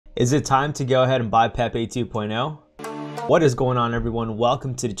Is it time to go ahead and buy Pepe 2.0? What is going on, everyone?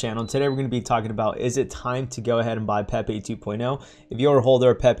 Welcome to the channel. Today we're going to be talking about, is it time to go ahead and buy Pepe 2.0? If you're a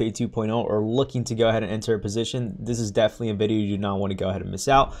holder of Pepe 2.0 or looking to go ahead and enter a position, this is definitely a video you do not want to go ahead and miss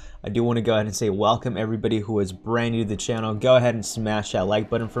out. I do want to go ahead and say welcome everybody who is brand new to the channel. Go ahead and smash that like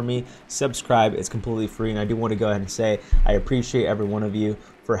button for me. Subscribe, it's completely free. And I do want to go ahead and say I appreciate every one of you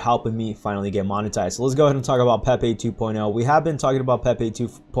for helping me finally get monetized. So let's go ahead and talk about Pepe 2.0. We have been talking about Pepe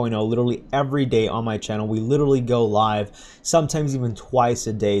 2.0 literally every day on my channel. We literally go live, sometimes even twice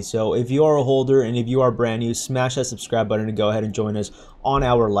a day. So if you are a holder and if you are brand new, smash that subscribe button to go ahead and join us on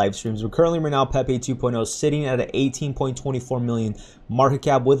our live streams. We're currently right now Pepe 2.0 sitting at an 18.24 million market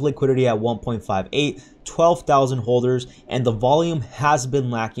cap with liquidity at 1.58, 12,000 holders, and the volume has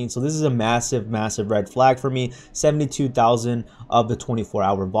been lacking. So this is a massive red flag for me. 72,000 of the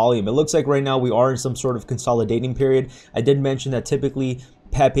 24-hour volume. It looks like right now we are in some sort of consolidating period. I did mention that typically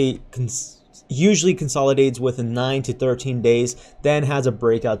Pepe usually consolidates within 9 to 13 days, then has a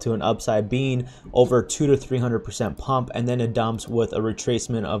breakout to an upside being over 200 to 300% pump, and then it dumps with a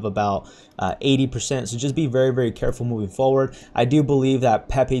retracement of about 80%. So just be very careful moving forward. I do believe that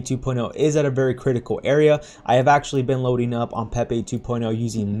Pepe 2.0 is at a very critical area. I have actually been loading up on Pepe 2.0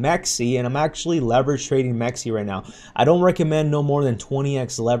 using MEXC, and I'm actually leverage trading MEXC right now. I don't recommend no more than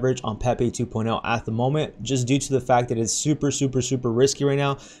 20x leverage on Pepe 2.0 at the moment, just due to the fact that it's super risky right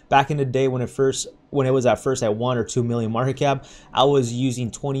now. Back in the day when it was at first at 1 or 2 million market cap, I was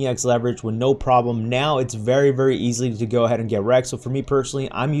using 20x leverage with no problem. Now it's very easy to go ahead and get wrecked. So for me personally,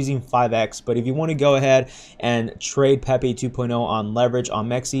 I'm using 5x. But if you want to go ahead and trade Pepe 2.0 on leverage on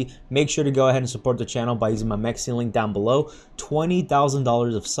MEXC, make sure to go ahead and support the channel by using my MEXC link down below.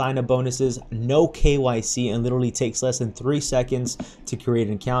 $20,000 of sign-up bonuses, no KYC, and literally takes less than 3 seconds to create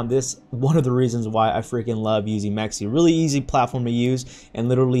an account. This one of the reasons why I freaking love using MEXC. Really easy platform to use and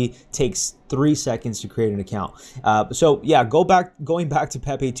literally takes 3 seconds to create an account. So yeah, going back to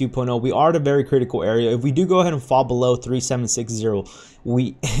Pepe 2.0, we are at a very critical area. If we do go ahead and fall below 3760,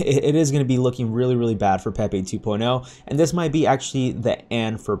 it is going to be looking really bad for Pepe 2.0, and this might be actually the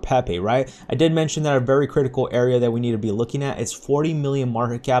end for Pepe, right? I did mention that a very critical area that we need to be looking at is 40 million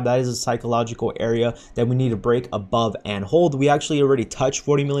market cap. That is a psychological area that we need to break above and hold. We actually already touched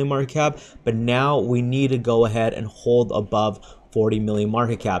 40 million market cap, but now we need to go ahead and hold above 40 million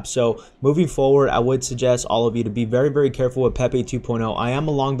market cap. So moving forward, I would suggest all of you to be very careful with Pepe 2.0. I am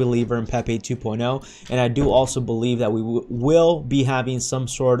a long believer in Pepe 2.0, and I do also believe that we will be having some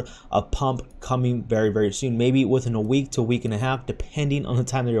sort of pump coming very soon, maybe within a week to week and a half, depending on the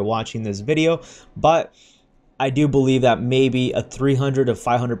time that you're watching this video. But I do believe that maybe a 300 to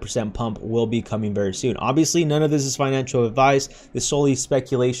 500% pump will be coming very soon. Obviously, none of this is financial advice. It's solely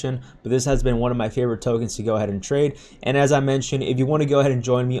speculation, but this has been one of my favorite tokens to go ahead and trade. And as I mentioned, if you want to go ahead and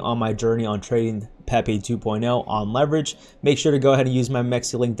join me on my journey on trading Pepe 2.0 on leverage, make sure to go ahead and use my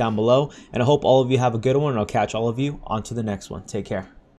MEXC link down below. And I hope all of you have a good one, and I'll catch all of you on to the next one. Take care.